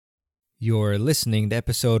You're listening to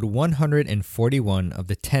episode 141 of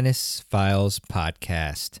the Tennis Files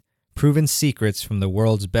podcast. Proven secrets from the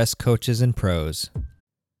world's best coaches and pros.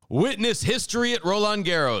 Witness history at Roland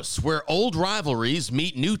Garros, where old rivalries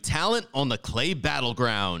meet new talent on the clay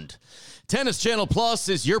battleground. Tennis Channel Plus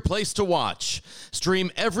is your place to watch.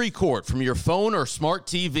 Stream every court from your phone or smart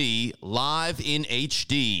TV live in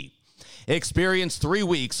HD. Experience 3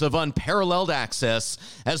 weeks of unparalleled access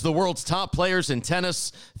as the world's top players in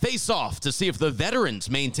tennis face off to see if the veterans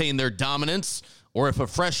maintain their dominance or if a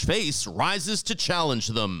fresh face rises to challenge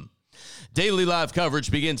them. Daily live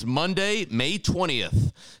coverage begins Monday, May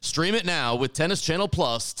 20th. Stream it now with Tennis Channel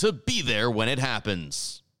Plus to be there when it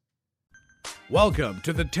happens. Welcome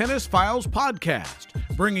to the Tennis Files podcast,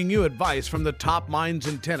 bringing you advice from the top minds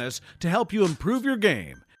in tennis to help you improve your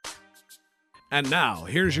game. And now,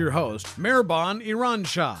 here's your host, Mehrbon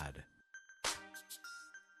Iranshad.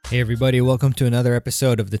 Hey everybody, welcome to another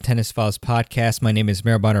episode of the Tennis Files podcast. My name is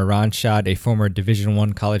Mehrbon Iranshad, a former Division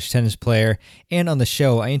I college tennis player, and on the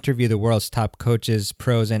show I interview the world's top coaches,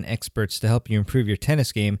 pros, and experts to help you improve your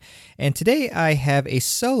tennis game. And today I have a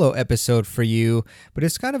solo episode for you, but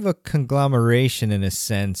it's kind of a conglomeration in a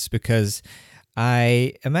sense because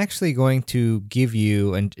I am actually going to give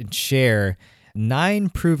you and share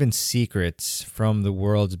 9 proven secrets from the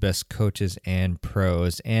world's best coaches and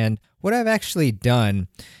pros. And what I've actually done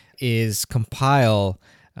is compile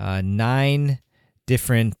 9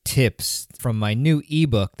 different tips from my new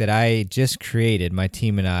ebook that I just created, my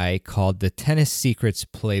team and I, called the Tennis Secrets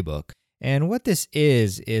Playbook. And what this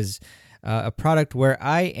is a product where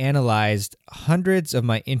I analyzed hundreds of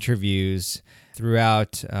my interviews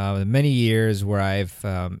throughout the many years where I've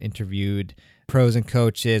interviewed pros and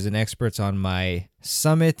coaches and experts on my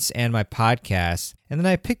summits and my podcasts. And then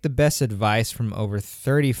I picked the best advice from over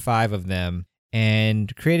 35 of them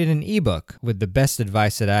and created an ebook with the best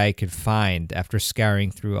advice that I could find after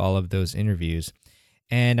scouring through all of those interviews.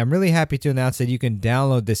 And I'm really happy to announce that you can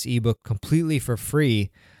download this ebook completely for free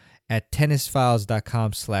at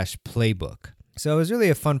tennisfiles.com/playbook. So it was really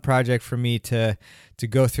a fun project for me to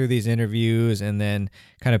go through these interviews and then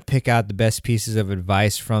kind of pick out the best pieces of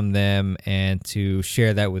advice from them and to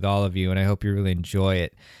share that with all of you. And I hope you really enjoy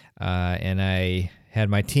it. And I had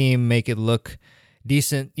my team make it look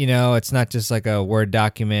decent. You know, it's not just like a Word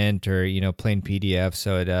document or, plain PDF.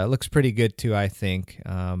 So it looks pretty good too, I think.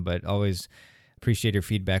 But always appreciate your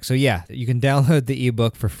feedback. So yeah, you can download the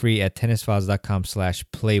ebook for free at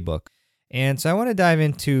tennisfiles.com/playbook. And so I want to dive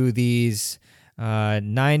into these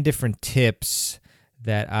 9 different tips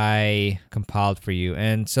that I compiled for you.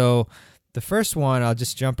 And so the first one, I'll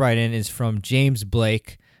just jump right in, is from James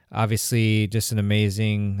Blake. Obviously, just an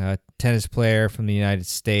amazing tennis player from the United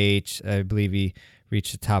States. I believe he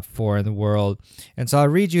reached the top 4 in the world. And so I'll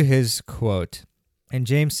read you his quote. And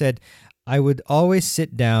James said, "I would always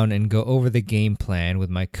sit down and go over the game plan with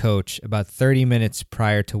my coach about 30 minutes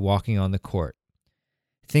prior to walking on the court.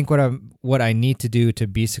 Think what I need to do to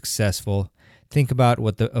be successful. Think about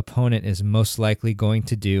what the opponent is most likely going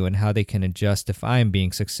to do and how they can adjust if I'm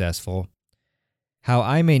being successful. How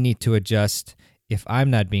I may need to adjust if I'm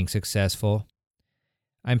not being successful.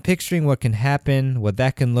 I'm picturing what can happen, what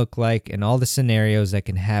that can look like, and all the scenarios that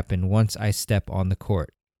can happen once I step on the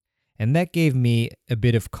court. And that gave me a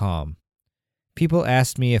bit of calm. People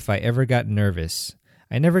asked me if I ever got nervous.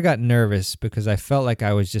 I never got nervous because I felt like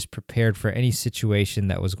I was just prepared for any situation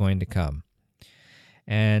that was going to come."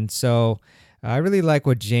 And so I really like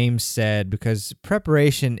what James said because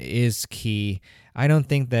preparation is key. I don't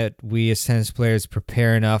think that we as tennis players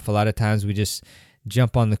prepare enough. A lot of times we just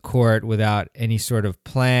jump on the court without any sort of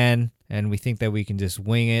plan and we think that we can just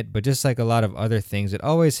wing it. But just like a lot of other things, it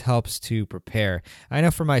always helps to prepare. I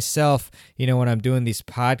know for myself, when I'm doing these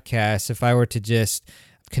podcasts, if I were to just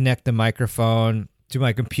connect the microphone to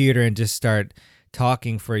my computer and just start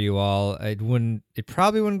talking for you all, it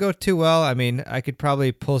probably wouldn't go too well. I mean, I could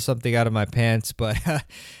probably pull something out of my pants, but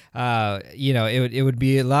it would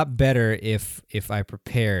be a lot better if I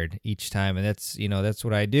prepared each time, and that's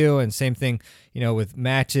what I do. And same thing, with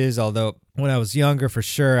matches. Although when I was younger, for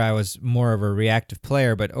sure, I was more of a reactive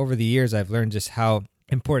player, but over the years, I've learned just how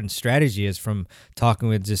important strategy is from talking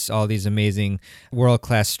with just all these amazing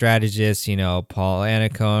world-class strategists. Paul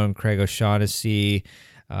Annacone, Craig O'Shaughnessy,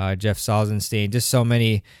 Jeff Salzenstein, just so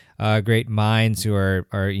many great minds who are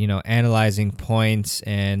analyzing points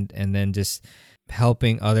and then just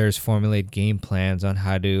helping others formulate game plans on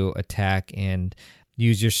how to attack and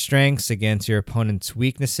use your strengths against your opponent's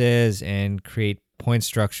weaknesses and create point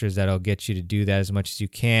structures that'll get you to do that as much as you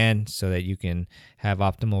can so that you can have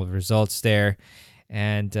optimal results there.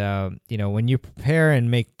 And, when you prepare and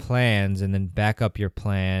make plans and then back up your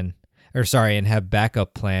plan, and have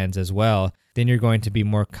backup plans as well, then you're going to be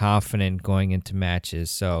more confident going into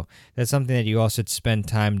matches. So that's something that you also should spend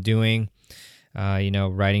time doing,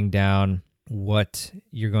 writing down what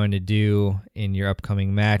you're going to do in your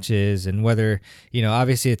upcoming matches, and whether,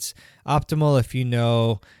 obviously it's optimal if you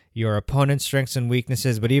know your opponent's strengths and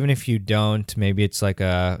weaknesses, but even if you don't, maybe it's like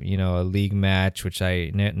a league match, which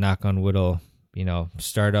I knock on wood will,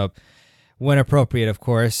 start up when appropriate, of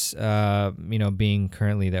course. Being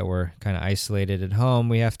currently that we're kind of isolated at home,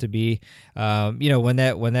 we have to be, when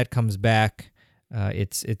that comes back,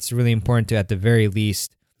 it's really important to, at the very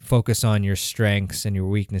least, focus on your strengths and your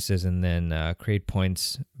weaknesses, and then create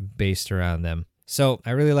points based around them. So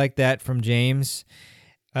I really like that from James.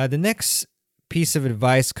 The next piece of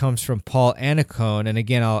advice comes from Paul Annacone, and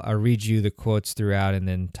again, I'll read you the quotes throughout and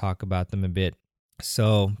then talk about them a bit.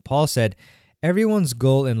 So Paul said, "Everyone's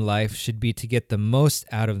goal in life should be to get the most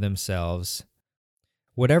out of themselves.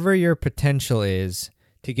 Whatever your potential is,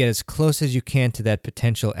 to get as close as you can to that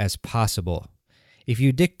potential as possible. If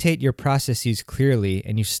you dictate your processes clearly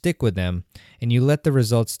and you stick with them and you let the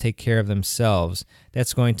results take care of themselves,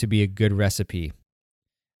 that's going to be a good recipe."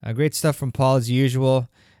 Great stuff from Paul as usual.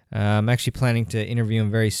 I'm actually planning to interview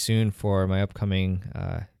him very soon for my upcoming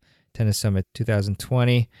Tennis Summit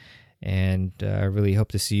 2020, and I really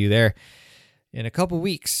hope to see you there in a couple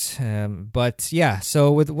weeks. But yeah,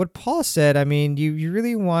 so with what Paul said, I mean, you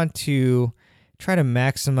really want to try to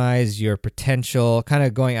maximize your potential, kind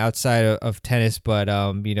of going outside of tennis. But,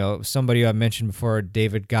 somebody I mentioned before,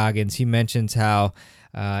 David Goggins, he mentions how,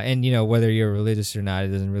 and whether you're religious or not, it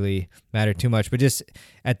doesn't really matter too much, but just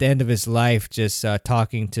at the end of his life, just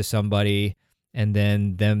talking to somebody and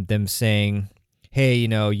then them saying, hey,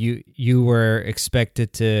 you were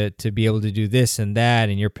expected to be able to do this and that,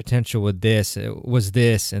 and your potential with this was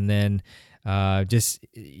this, and then just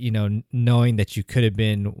knowing that you could have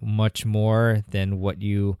been much more than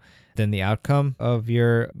the outcome of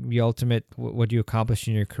the ultimate, what you accomplished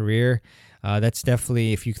in your career. That's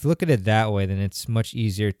definitely, if you look at it that way, then it's much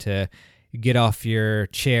easier to get off your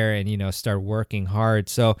chair and start working hard.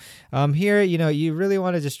 So here, you really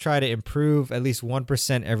want to just try to improve at least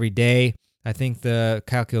 1% every day. I think the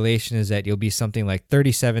calculation is that you'll be something like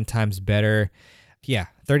 37 times better. Yeah,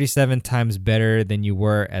 37 times better than you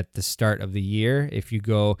were at the start of the year if you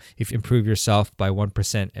improve yourself by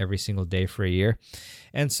 1% every single day for a year.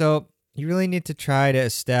 And so you really need to try to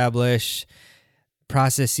establish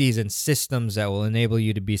processes and systems that will enable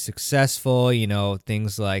you to be successful,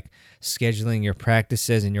 things like scheduling your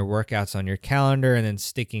practices and your workouts on your calendar and then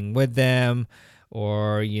sticking with them,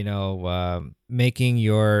 or making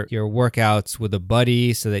your workouts with a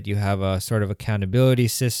buddy so that you have a sort of accountability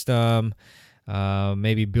system.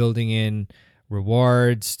 Maybe building in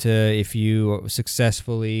rewards to, if you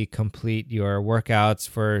successfully complete your workouts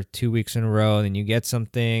for 2 weeks in a row, then you get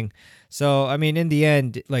something. So, I mean, in the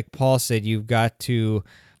end, like Paul said, you've got to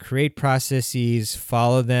create processes,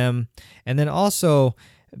 follow them, and then also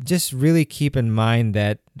just really keep in mind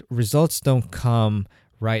that results don't come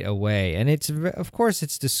right away. And of course,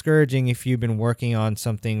 it's discouraging if you've been working on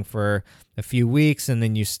something for a few weeks and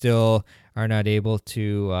then you still are not able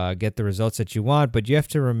to get the results that you want. But you have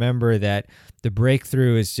to remember that the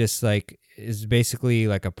breakthrough is basically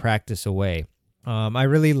like a practice away. I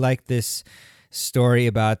really like this story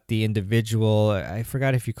about the individual. I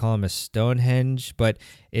forgot if you call him a Stonehenge, but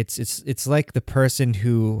it's like the person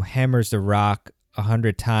who hammers the rock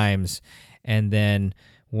 100 times, and then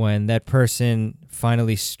when that person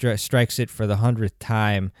finally strikes it for the 100th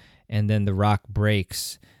time and then the rock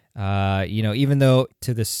breaks, even though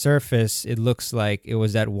to the surface it looks like it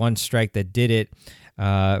was that one strike that did it,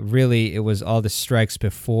 really it was all the strikes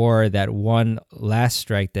before that one last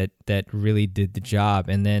strike that really did the job.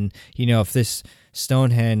 And then, if this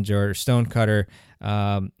Stonehenge or stonecutter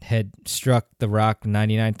had struck the rock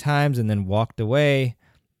 99 times and then walked away,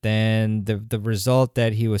 then the result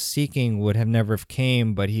that he was seeking would have never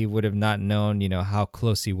came, but he would have not known, how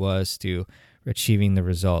close he was to achieving the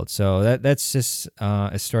result. So that's just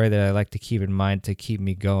a story that I like to keep in mind to keep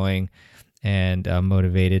me going and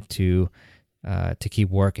motivated to keep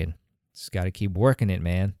working. Just got to keep working it,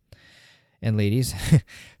 man. And ladies.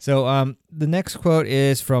 So the next quote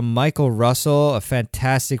is from Michael Russell, a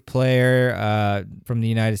fantastic player from the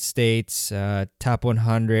United States, top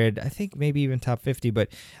 100, I think maybe even top 50, but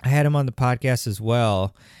I had him on the podcast as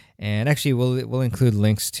well. And actually we'll include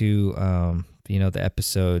links to the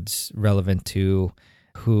episodes relevant to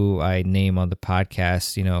who I name on the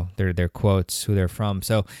podcast, their quotes, who they're from.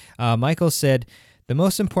 So Michael said, "The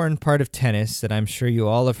most important part of tennis that I'm sure you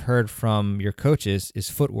all have heard from your coaches is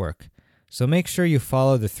footwork. So make sure you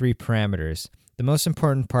follow the 3 parameters. the most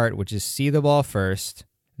important part, which is see the ball first,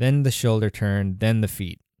 then the shoulder turn, then the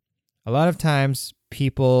feet. A lot of times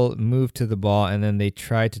people move to the ball and then they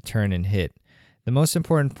try to turn and hit. The most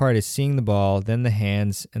important part is seeing the ball, then the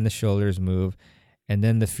hands and the shoulders move, and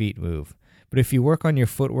then the feet move. But if you work on your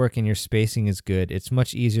footwork and your spacing is good, it's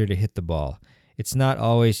much easier to hit the ball. It's not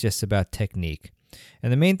always just about technique.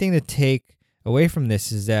 And the main thing to take away from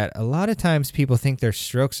this is that a lot of times people think their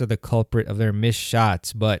strokes are the culprit of their missed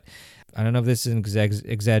shots, but I don't know if this is an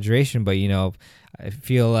exaggeration, but I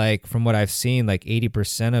feel like from what I've seen, like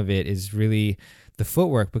 80% of it is really the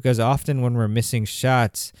footwork, because often when we're missing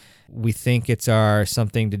shots, we think it's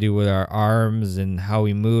something to do with our arms and how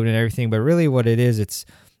we move and everything, but really what it is, it's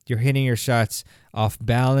you're hitting your shots off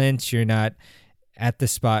balance. You're not at the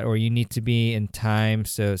spot where you need to be in time,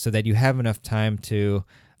 so that you have enough time to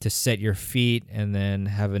set your feet and then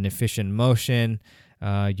have an efficient motion.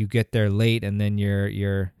 You get there late and then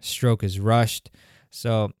your stroke is rushed.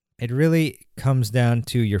 So it really comes down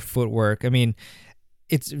to your footwork. I mean,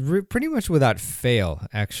 it's pretty much without fail,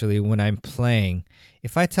 actually, when I'm playing.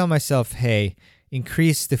 If I tell myself, hey,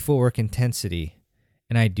 increase the footwork intensity,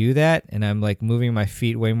 and I do that, and I'm like moving my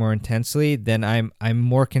feet way more intensely, then I'm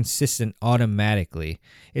more consistent automatically.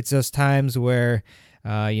 It's those times where,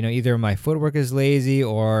 either my footwork is lazy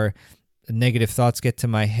or negative thoughts get to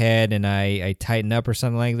my head and I tighten up or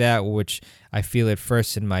something like that, which I feel it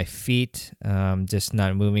first in my feet, just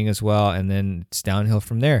not moving as well, and then it's downhill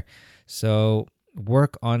from there. So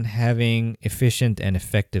work on having efficient and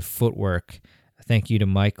effective footwork. Thank you to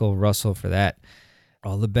Michael Russell for that.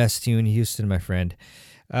 All the best to you in Houston, my friend.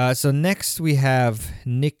 So next we have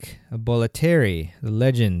Nick Bollettieri, the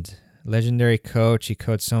legendary coach. He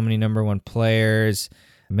coached so many number one players.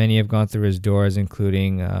 Many have gone through his doors,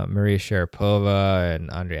 including Maria Sharapova and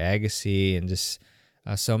Andre Agassi, and just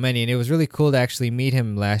so many. And it was really cool to actually meet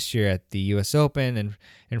him last year at the U.S. Open,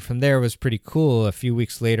 and from there it was pretty cool. A few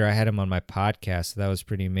weeks later, I had him on my podcast, so that was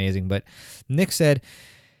pretty amazing. But Nick said,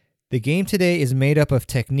 the game today is made up of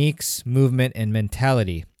techniques, movement, and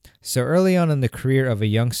mentality. So early on in the career of a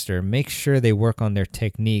youngster, make sure they work on their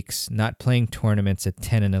techniques, not playing tournaments at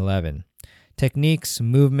 10 and 11. Techniques,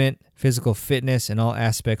 movement, physical fitness, and all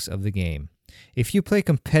aspects of the game. If you play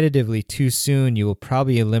competitively too soon, you will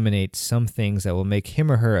probably eliminate some things that will make him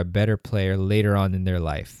or her a better player later on in their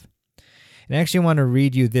life. And I actually want to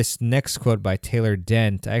read you this next quote by Taylor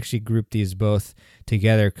Dent. I actually grouped these both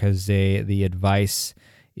together because the advice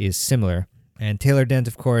is similar. And Taylor Dent,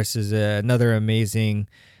 of course, is another amazing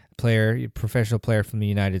player, professional player from the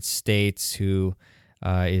United States who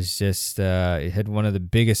is just had one of the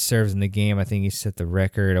biggest serves in the game. I think he set the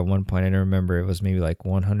record at one point. I don't remember. It was maybe like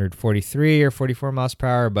 143 or 44 miles per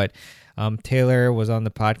hour. But Taylor was on the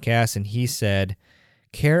podcast and he said,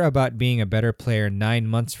 care about being a better player 9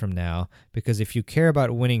 months from now, because if you care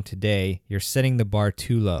about winning today, you're setting the bar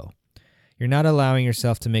too low. You're not allowing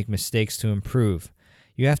yourself to make mistakes to improve.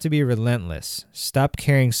 You have to be relentless. Stop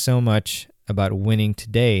caring so much about winning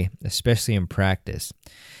today, especially in practice.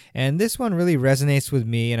 And this one really resonates with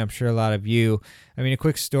me, and I'm sure a lot of you. I mean, a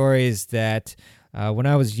quick story is that when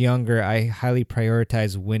I was younger, I highly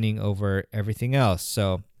prioritized winning over everything else.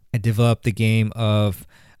 So I developed the game of,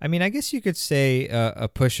 I mean, I guess you could say a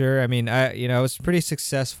pusher. I mean, I was pretty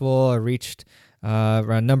successful. I reached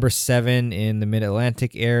around number 7 in the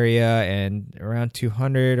Mid-Atlantic area and around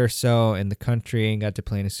 200 or so in the country, and got to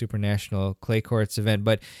play in a Super National Clay Courts event.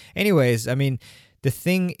 But anyways, I mean, the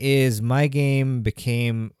thing is, my game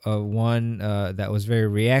became one that was very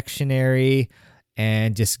reactionary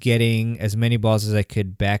and just getting as many balls as I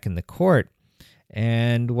could back in the court.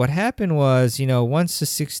 And what happened was, once the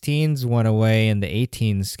 16s went away and the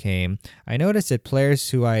 18s came, I noticed that players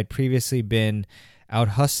who I had previously been out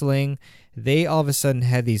hustling, they all of a sudden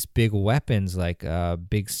had these big weapons like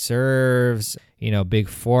big serves, big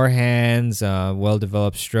forehands,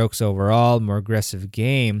 well-developed strokes overall, more aggressive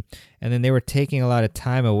game. And then they were taking a lot of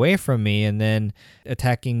time away from me and then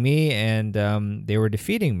attacking me, and they were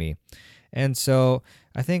defeating me. And so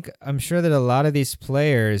I'm sure that a lot of these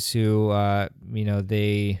players who,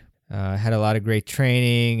 they had a lot of great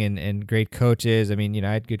training and great coaches. I mean,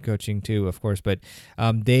 I had good coaching too, of course, but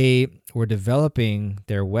they were developing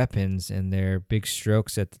their weapons and their big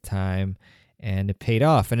strokes at the time, and it paid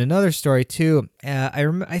off. And another story too,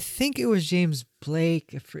 I think it was James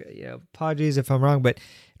Blake. Apologies if I'm wrong, but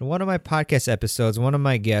in one of my podcast episodes, one of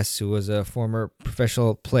my guests, who was a former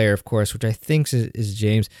professional player, of course, which I think is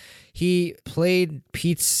James, he played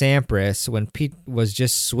Pete Sampras when Pete was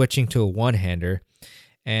just switching to a one-hander.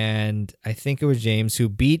 And I think it was James who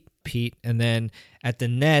beat Pete. And then at the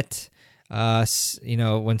net,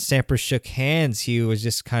 when Sampras shook hands, he was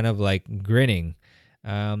just kind of like grinning.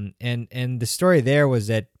 And the story there was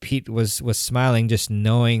that Pete was smiling, just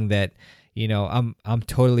knowing that, I'm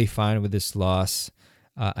totally fine with this loss.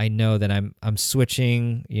 I know that I'm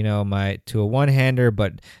switching, to a one-hander,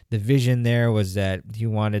 but the vision there was that he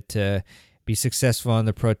wanted to be successful on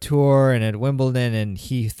the Pro Tour and at Wimbledon, and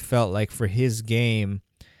he felt like for his game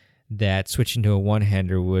that switching to a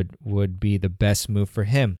one-hander would be the best move for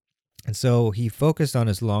him. And so he focused on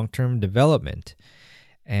his long-term development.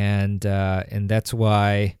 And that's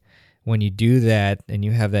why when you do that and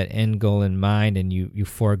you have that end goal in mind and you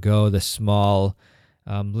forego the small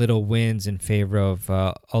little wins in favor of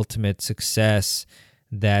ultimate success,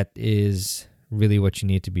 that is really what you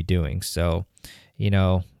need to be doing. So,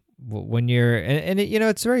 when you're,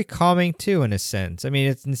 it's very calming too, in a sense. I mean,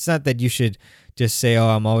 it's not that you should just say, oh,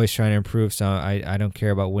 I'm always trying to improve, so I don't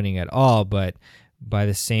care about winning at all. But by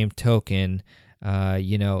the same token,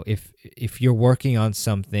 if you're working on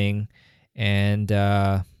something and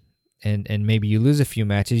maybe you lose a few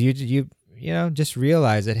matches, you just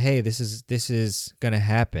realize that, hey, this is gonna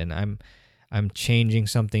happen. I'm changing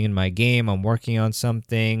something in my game. I'm working on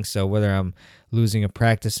something. So whether I'm losing a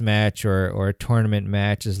practice match or a tournament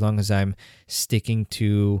match, as long as I'm sticking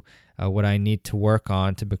to what I need to work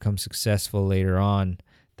on to become successful later on,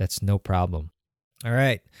 that's no problem. All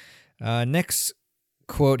right. Next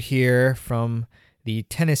quote here from the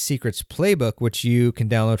Tennis Secrets Playbook, which you can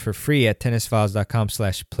download for free at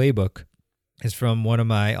tennisfiles.com/playbook, is from one of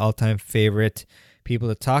my all-time favorite people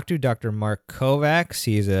to talk to, Dr. Mark Kovacs.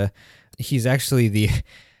 He's actually the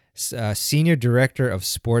senior director of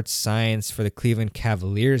sports science for the Cleveland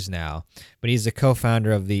Cavaliers now, but he's the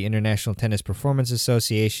co-founder of the International Tennis Performance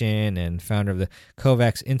Association and founder of the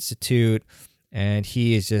Kovacs Institute, and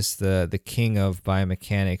he is just the king of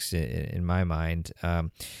biomechanics in my mind.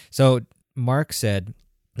 So Mark said,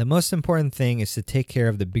 the most important thing is to take care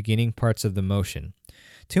of the beginning parts of the motion.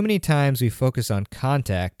 Too many times we focus on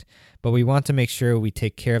contact, but we want to make sure we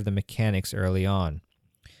take care of the mechanics early on,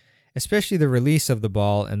 especially the release of the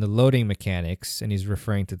ball and the loading mechanics, and he's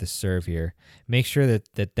referring to the serve here. Make sure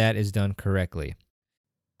that is done correctly.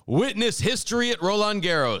 Witness history at Roland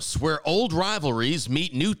Garros, where old rivalries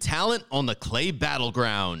meet new talent on the clay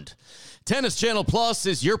battleground. Tennis Channel Plus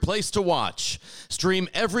is your place to watch. Stream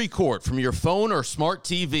every court from your phone or smart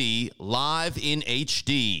TV live in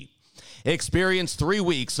HD. Experience 3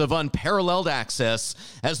 weeks of unparalleled access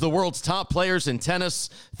as the world's top players in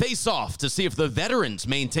tennis face off to see if the veterans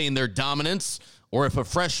maintain their dominance or if a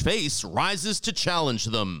fresh face rises to challenge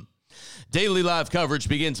them. Daily live coverage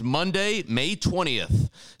begins Monday, May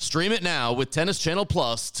 20th. Stream it now with Tennis Channel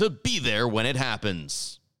Plus to be there when it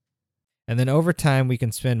happens. And then over time, we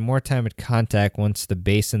can spend more time at contact once the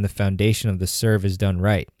base and the foundation of the serve is done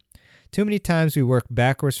right. Too many times we work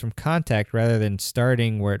backwards from contact rather than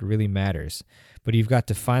starting where it really matters. But you've got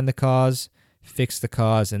to find the cause, fix the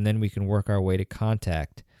cause, and then we can work our way to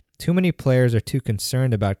contact. Too many players are too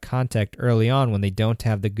concerned about contact early on when they don't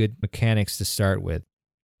have the good mechanics to start with.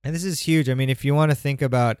 And this is huge. I mean, if you want to think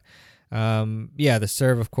about, the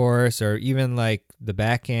serve, of course, or even like the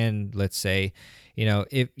backhand, let's say,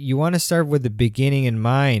 if you want to start with the beginning in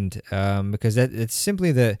mind, because it's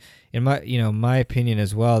simply in my opinion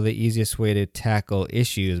as well, the easiest way to tackle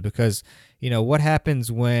issues. Because, what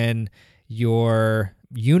happens when your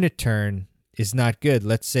unit turn is not good?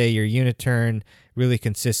 Let's say your unit turn really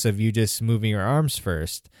consists of you just moving your arms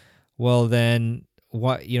first. Well, then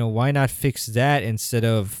why not fix that instead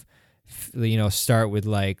of, start with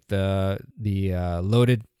like the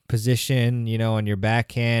loaded position, on your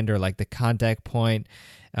backhand or like the contact point.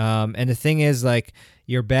 And the thing is, like,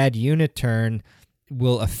 your bad unit turn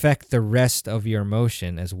will affect the rest of your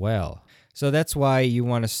motion as well. So that's why you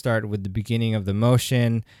want to start with the beginning of the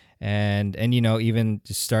motion and even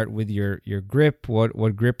just start with your grip.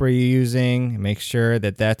 What grip are you using? Make sure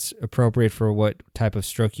that that's appropriate for what type of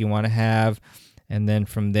stroke you want to have. And then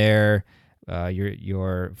from there,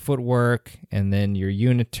 your footwork and then your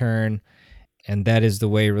unit turn. And that is the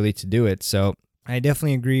way really to do it. So I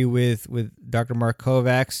definitely agree with Dr. Mark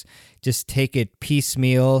Kovacs. Just take it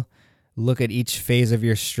piecemeal, look at each phase of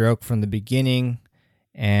your stroke from the beginning,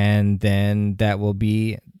 and then that will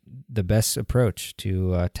be the best approach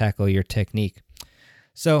to tackle your technique.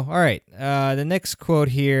 So, all right, the next quote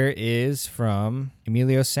here is from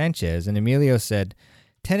Emilio Sanchez. And Emilio said,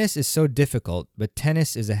 "Tennis is so difficult, but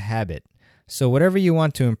tennis is a habit. So whatever you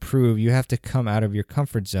want to improve, you have to come out of your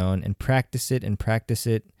comfort zone and practice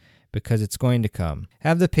it because it's going to come.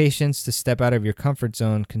 Have the patience to step out of your comfort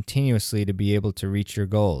zone continuously to be able to reach your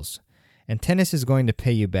goals. And tennis is going to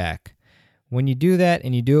pay you back. When you do that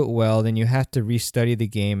and you do it well, then you have to restudy the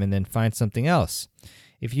game and then find something else.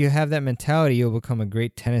 If you have that mentality, you'll become a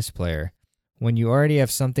great tennis player. When you already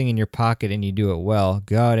have something in your pocket and you do it well,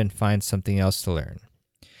 go out and find something else to learn.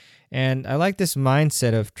 And I like this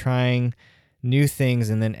mindset of trying new things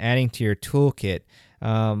and then adding to your toolkit.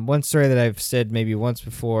 One story that I've said maybe once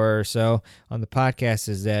before or so on the podcast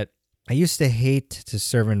is that I used to hate to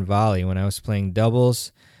serve and volley when I was playing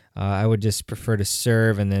doubles. I would just prefer to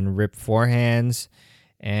serve and then rip forehands.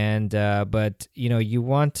 But you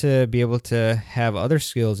want to be able to have other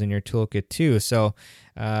skills in your toolkit too. So,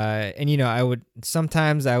 I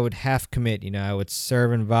would half commit. I would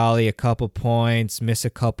serve and volley a couple points, miss a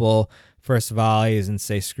couple first volleys, and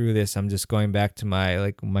say, "Screw this! I'm just going back to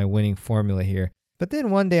my winning formula here." But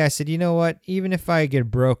then one day I said, "You know what? Even if I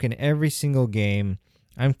get broken every single game,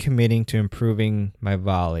 I'm committing to improving my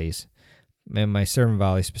volleys." And my serve and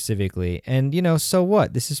volley specifically. And, so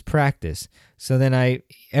what? This is practice. So then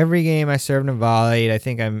every game I served and volleyed. I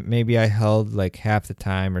think I held like half the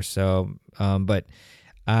time or so. But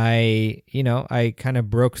I kind of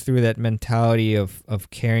broke through that mentality of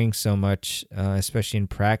caring so much, especially in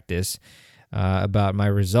practice, about my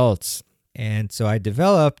results. And so I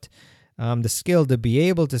developed the skill to be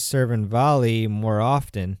able to serve and volley more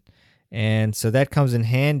often. And so that comes in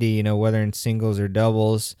handy, whether in singles or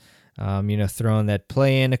doubles. Throwing that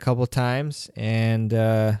play in a couple times, and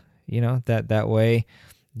that way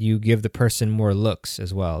you give the person more looks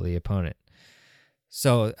as well, the opponent.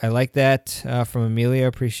 So I like that from Emilio.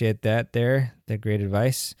 Appreciate that there. That great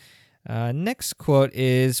advice. Next quote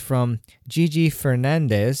is from Gigi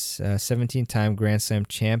Fernandez, 17-time Grand Slam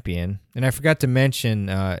champion. And I forgot to mention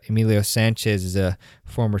Emilio Sanchez is a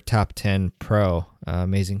former top 10 pro,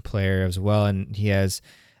 amazing player as well, and he has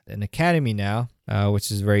an academy now,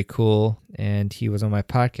 which is very cool, and he was on my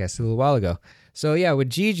podcast a little while ago. So yeah, with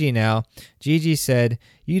Gigi now, Gigi said,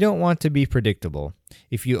 "You don't want to be predictable.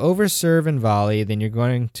 If you overserve and volley, then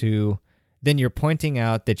you're pointing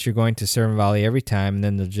out that you're going to serve and volley every time, and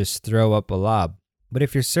then they'll just throw up a lob. But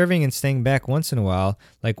if you're serving and staying back once in a while,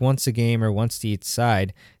 like once a game or once to each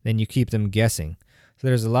side, then you keep them guessing. So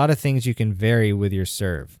there's a lot of things you can vary with your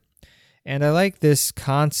serve." And I like this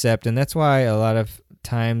concept, and that's why a lot of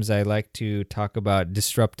times I like to talk about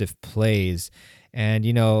disruptive plays. And,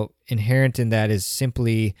 inherent in that is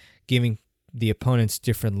simply giving the opponents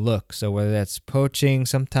different looks. So whether that's poaching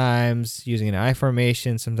sometimes, using an I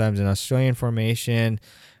formation, sometimes an Australian formation,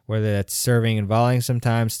 whether that's serving and volleying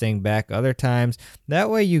sometimes, staying back other times. That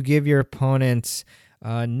way you give your opponents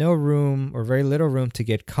no room or very little room to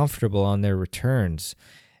get comfortable on their returns.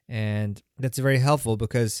 And that's very helpful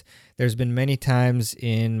because there's been many times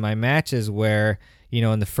in my matches where,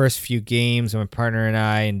 in the first few games, my partner and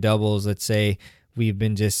I in doubles, let's say, we've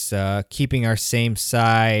been just keeping our same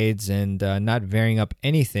sides and not varying up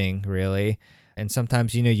anything really. And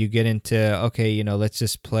sometimes, you get into, okay, let's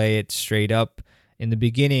just play it straight up in the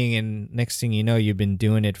beginning. And next thing you know, you've been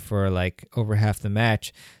doing it for like over half the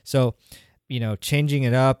match. So, changing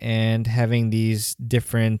it up and having these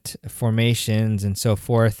different formations and so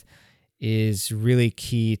forth is really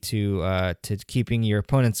key to keeping your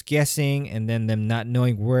opponents guessing, and then them not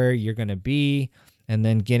knowing where you're going to be, and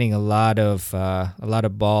then getting a lot of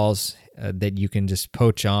balls that you can just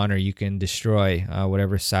poach on or you can destroy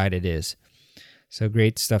whatever side it is. So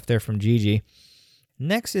great stuff there from Gigi.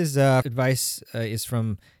 Next is advice is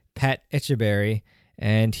from Pat Etcheberry,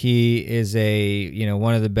 and he is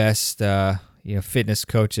one of the best fitness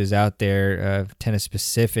coaches out there, tennis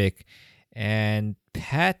specific. And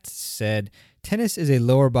Pat said, "Tennis is a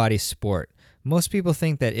lower body sport. Most people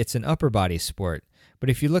think that it's an upper body sport, but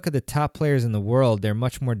if you look at the top players in the world, they're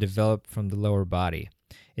much more developed from the lower body.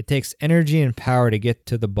 It takes energy and power to get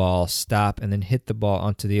to the ball, stop, and then hit the ball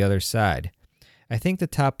onto the other side. I think the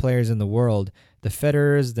top players in the world, the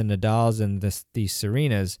Federers, the Nadals, and the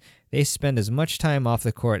Serenas, they spend as much time off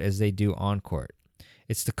the court as they do on court.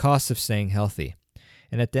 It's the cost of staying healthy.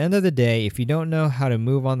 And at the end of the day, if you don't know how to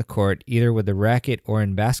move on the court, either with the racket or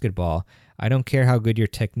in basketball, I don't care how good your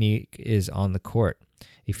technique is on the court.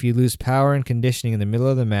 If you lose power and conditioning in the middle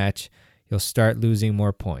of the match, you'll start losing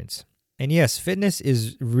more points." And yes, fitness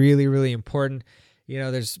is really, really important.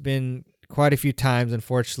 There's been quite a few times,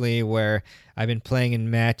 unfortunately, where I've been playing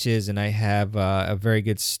in matches and I have a very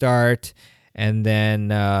good start. And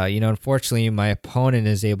then, unfortunately, my opponent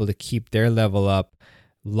is able to keep their level up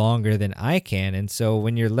longer than I can. And so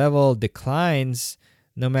when your level declines,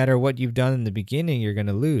 no matter what you've done in the beginning, you're going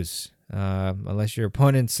to lose, unless your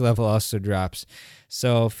opponent's level also drops.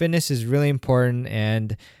 So fitness is really important.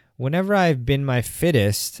 And whenever I've been my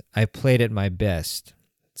fittest, I played at my best.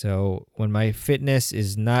 So when my fitness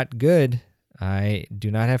is not good, I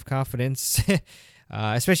do not have confidence,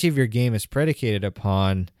 especially if your game is predicated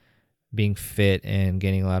upon being fit and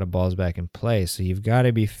getting a lot of balls back in play. So you've got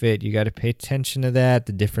to be fit. You got to pay attention to that,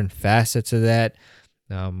 the different facets of that,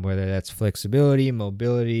 whether that's flexibility,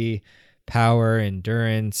 mobility, power,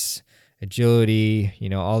 endurance, agility,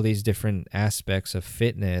 all these different aspects of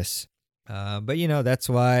fitness. But that's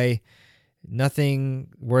why nothing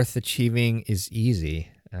worth achieving is easy.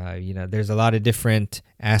 There's a lot of different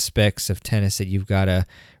aspects of tennis that you've got to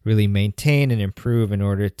really maintain and improve in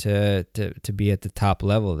order to be at the top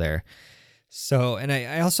level there. So, and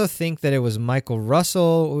I also think that it was Michael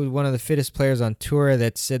Russell, one of the fittest players on tour,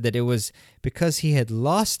 that said that it was because he had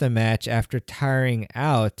lost a match after tiring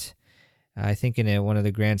out, I think in one of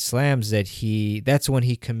the Grand Slams, that's when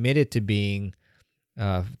he committed to being,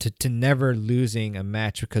 to never losing a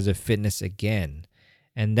match because of fitness again.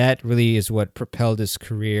 And that really is what propelled his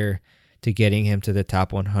career to getting him to the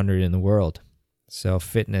top 100 in the world. So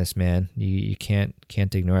fitness, man, you can't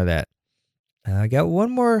ignore that. I got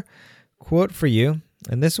one more quote for you,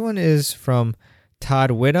 and this one is from Todd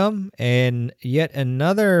Whittam, and yet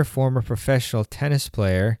another former professional tennis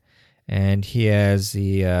player. And he has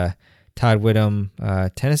the Todd Whittam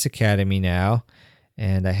Tennis Academy now,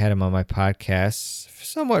 and I had him on my podcast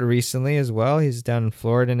somewhat recently as well. He's down in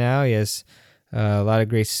Florida now. He has a lot of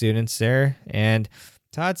great students there. And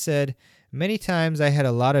Todd said, "Many times I had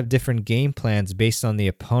a lot of different game plans based on the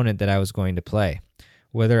opponent that I was going to play,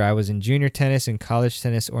 whether I was in junior tennis, in college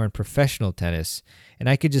tennis, or in professional tennis. And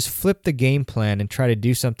I could just flip the game plan and try to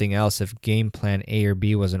do something else if game plan A or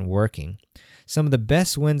B wasn't working. Some of the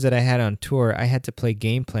best wins that I had on tour, I had to play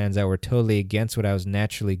game plans that were totally against what I was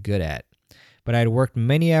naturally good at. But I had worked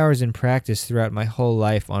many hours in practice throughout my whole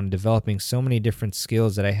life on developing so many different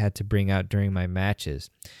skills that I had to bring out during my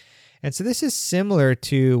matches." And so this is similar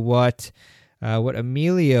to what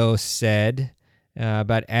Emilio said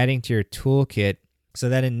about adding to your toolkit. So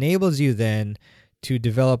that enables you then to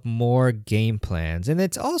develop more game plans. And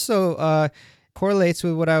it's also correlates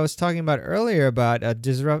with what I was talking about earlier about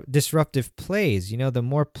disruptive plays. The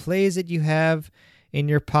more plays that you have in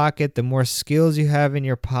your pocket, the more skills you have in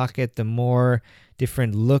your pocket, the more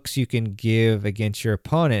different looks you can give against your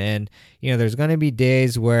opponent. And, there's going to be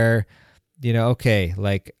days where, okay,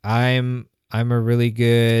 like I'm a really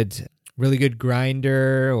good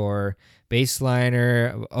grinder or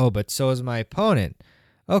baseliner. Oh, but so is my opponent.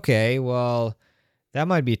 Okay, well, that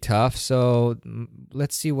might be tough. So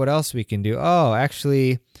let's see what else we can do. Oh,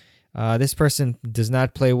 actually, this person does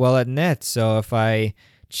not play well at net. So if I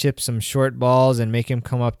chip some short balls and make him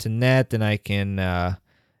come up to net, then I can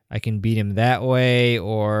beat him that way,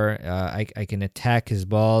 or I can attack his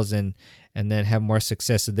balls and then have more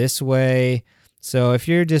success this way. So if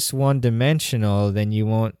you're just one-dimensional, then you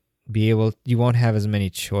won't have as many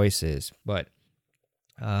choices. But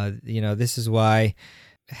this is why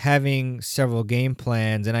having several game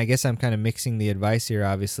plans, and I guess I'm kind of mixing the advice here,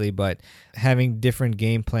 obviously, but having different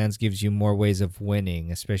game plans gives you more ways of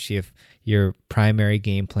winning, especially if your primary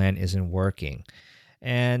game plan isn't working.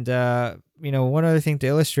 And, one other thing to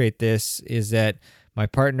illustrate this is that my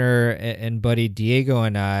partner and buddy Diego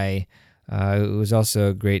and I, who was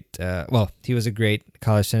also a great, he was a great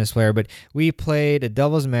college tennis player, but we played a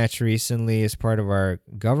doubles match recently as part of our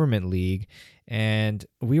government league. And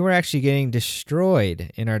we were actually getting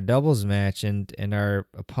destroyed in our doubles match, and our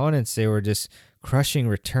opponents, they were just crushing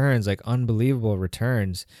returns, like unbelievable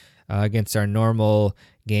returns against our normal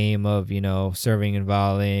game of, serving and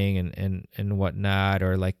volleying and whatnot,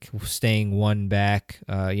 or like staying one back,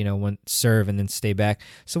 one serve and then stay back.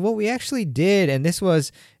 So what we actually did, and this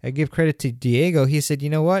was, I give credit to Diego, he said, you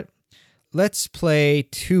know what, let's play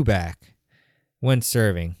two back when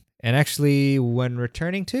serving, and actually when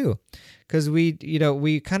returning too. Because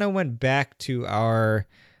we kind of went back to our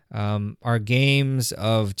games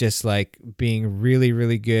of just like being really,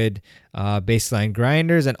 really good baseline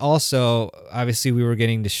grinders, and also obviously we were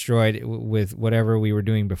getting destroyed with whatever we were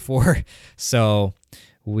doing before, so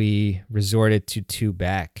we resorted to two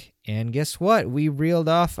back. And guess what? We reeled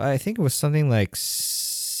off, I think it was something like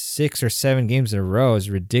 6 or 7 games in a row. It was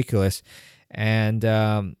ridiculous. And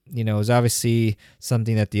it was obviously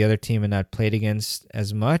something that the other team had not played against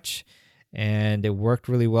as much. And it worked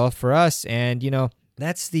really well for us. And,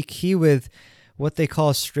 that's the key with what they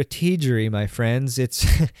call strategery, my friends. It's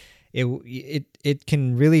it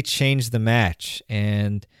can really change the match.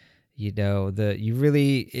 And,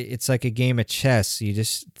 it's like a game of chess. You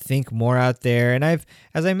just think more out there. And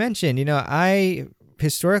as I mentioned, I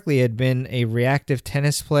historically had been a reactive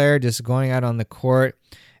tennis player, just going out on the court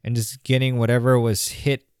and just getting whatever was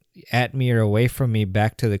hit at me or away from me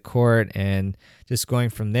back to the court and just going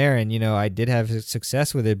from there. And, I did have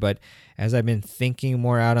success with it, but as I've been thinking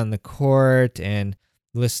more out on the court and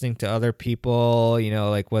listening to other people,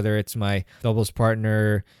 like whether it's my doubles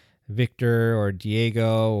partner, Victor or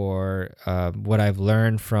Diego, or what I've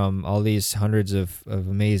learned from all these hundreds of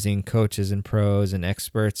amazing coaches and pros and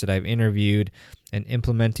experts that I've interviewed and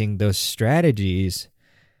implementing those strategies,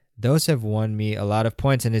 those have won me a lot of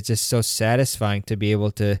points. And it's just so satisfying to be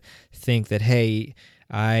able to think that, hey,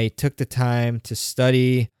 I took the time to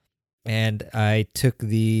study and I took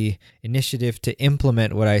the initiative to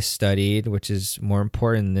implement what I studied, which is more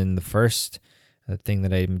important than the first thing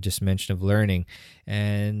that I just mentioned of learning.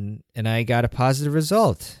 And I got a positive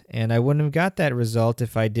result. And I wouldn't have got that result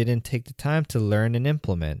if I didn't take the time to learn and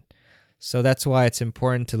implement. So that's why it's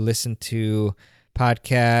important to listen to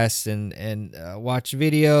podcasts and watch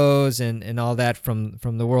videos and all that from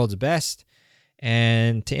the world's best,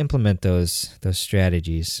 and to implement those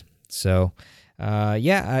strategies. So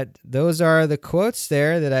those are the quotes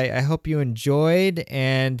there that I hope you enjoyed,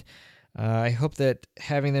 and I hope that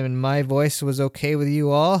having them in my voice was okay with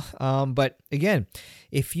you all. But again,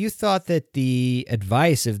 if you thought that the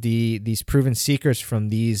advice of these proven secrets from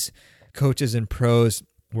these coaches and pros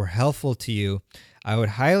were helpful to you, I would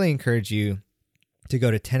highly encourage you to go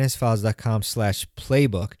to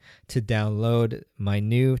tennisfiles.com/playbook to download my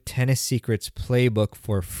new Tennis Secrets Playbook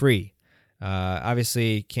for free.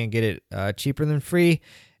 Obviously, you can't get it cheaper than free,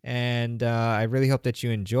 and I really hope that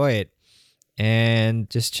you enjoy it. And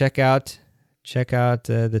just check out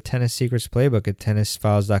the Tennis Secrets Playbook at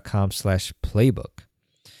tennisfiles.com/playbook.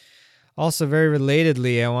 Also, very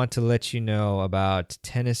relatedly, I want to let you know about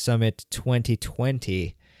Tennis Summit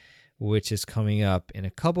 2020, which is coming up in a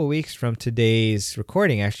couple weeks from today's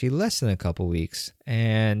recording, actually less than a couple weeks.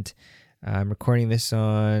 And I'm recording this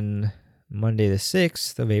on Monday the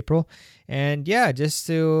 6th of April. And yeah, just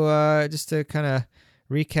to kind of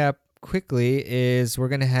recap quickly, is we're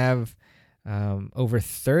going to have over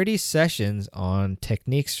 30 sessions on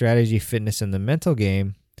technique, strategy, fitness, and the mental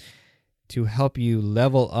game to help you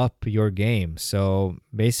level up your game. So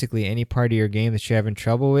basically any part of your game that you're having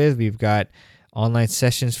trouble with, we've got online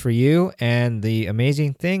sessions for you. And the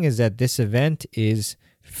amazing thing is that this event is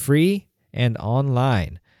free and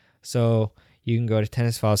online. So you can go to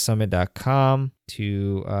tennisfilesummit.com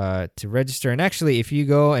to register. And actually, if you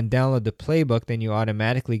go and download the playbook, then you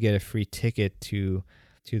automatically get a free ticket to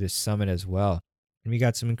the summit as well. And we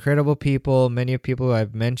got some incredible people, many of people who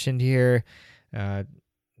I've mentioned here,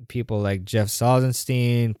 people like Jeff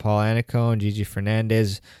Salzenstein, Paul Anacone, Gigi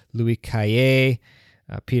Fernandez, Louis Caillé,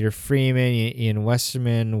 Peter Freeman, Ian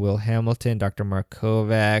Westerman, Will Hamilton, Dr. Mark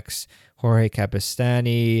Kovacs, Jorge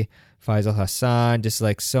Capistani, Faisal Hassan, just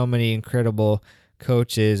like so many incredible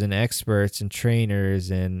coaches and experts and trainers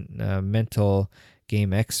and mental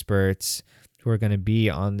game experts who are going to be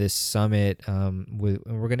on this summit. We're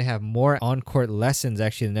going to have more on-court lessons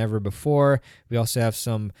actually than ever before. We also have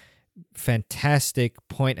some fantastic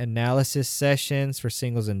point analysis sessions for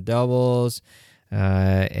singles and doubles,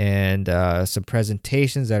 and some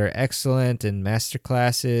presentations that are excellent, and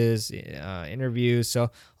masterclasses, interviews,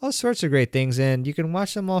 so all sorts of great things, and you can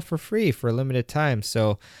watch them all for free for a limited time.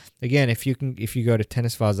 So again, if you go to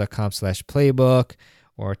tennisfiles.com/playbook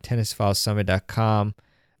or tennisfilesummit.com,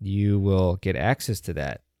 you will get access to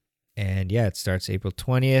that. And yeah, it starts April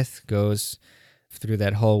 20th, goes through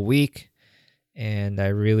that whole week, and I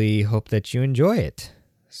really hope that you enjoy it.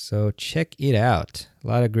 So check it out. A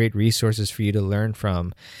lot of great resources for you to learn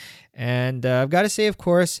from. And I've got to say, of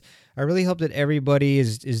course, I really hope that everybody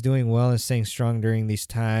is doing well and staying strong during these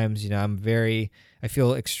times. I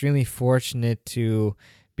feel extremely fortunate to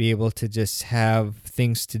be able to just have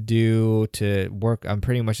things to do, to work. I'm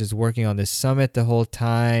pretty much just working on this summit the whole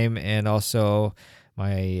time, and also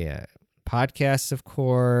my podcasts, of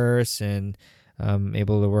course, and I'm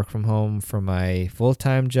able to work from home for my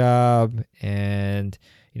full-time job. And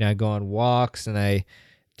I go on walks and I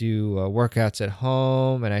do workouts at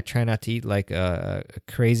home, and I try not to eat like a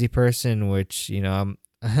crazy person, which, I'm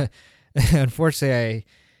unfortunately,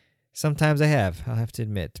 sometimes I'll have to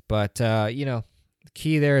admit. But, the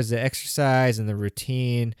key there is the exercise and the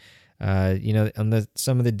routine. On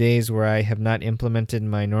some of the days where I have not implemented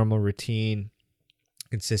my normal routine,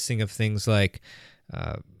 consisting of things like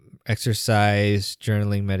exercise,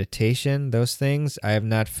 journaling, meditation, those things, I have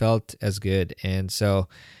not felt as good. And so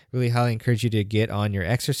really highly encourage you to get on your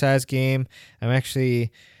exercise game. I'm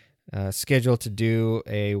actually scheduled to do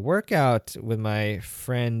a workout with my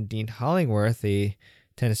friend Dean Hollingworth, a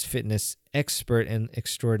tennis fitness expert and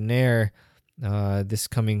extraordinaire, this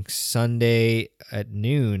coming Sunday at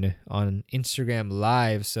noon on Instagram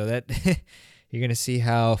Live, so that you're going to see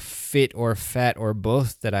how fit or fat or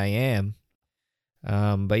both that I am.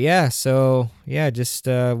 But yeah, just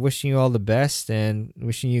wishing you all the best and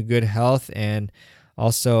wishing you good health. And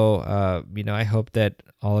also, I hope that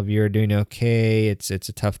all of you are doing okay. It's a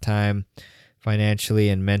tough time financially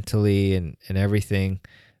and mentally and everything,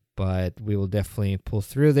 but we will definitely pull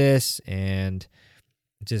through this and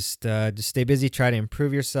just stay busy, try to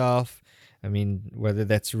improve yourself. I mean, whether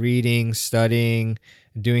that's reading, studying,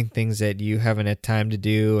 doing things that you haven't had time to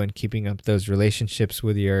do, and keeping up those relationships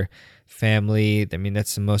with your family. I mean,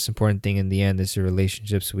 that's the most important thing in the end, is the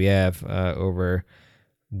relationships we have over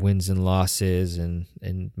wins and losses and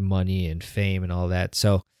money and fame and all that.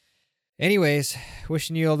 So anyways,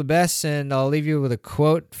 wishing you all the best, and I'll leave you with a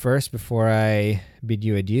quote first before I bid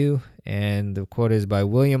you adieu. And the quote is by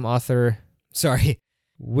William Arthur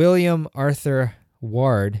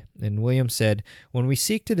Ward. And William said, "When we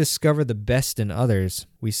seek to discover the best in others,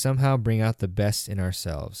 we somehow bring out the best in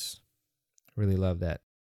ourselves." Really love that.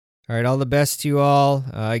 All right, all the best to you all.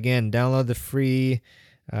 Again, download the free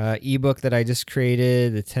ebook that I just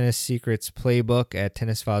created, the Tennis Secrets Playbook, at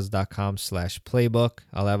tennisfiles.com/playbook.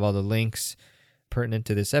 I'll have all the links pertinent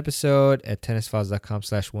to this episode at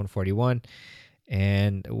tennisfiles.com/141.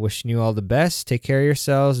 And wishing you all the best. Take care of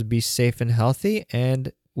yourselves. Be safe and healthy.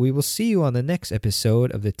 And we will see you on the next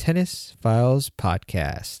episode of the Tennis Files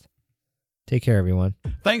Podcast. Take care, everyone.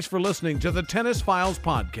 Thanks for listening to the Tennis Files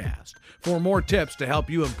Podcast. For more tips to help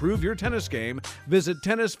you improve your tennis game, visit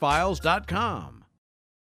tennisfiles.com.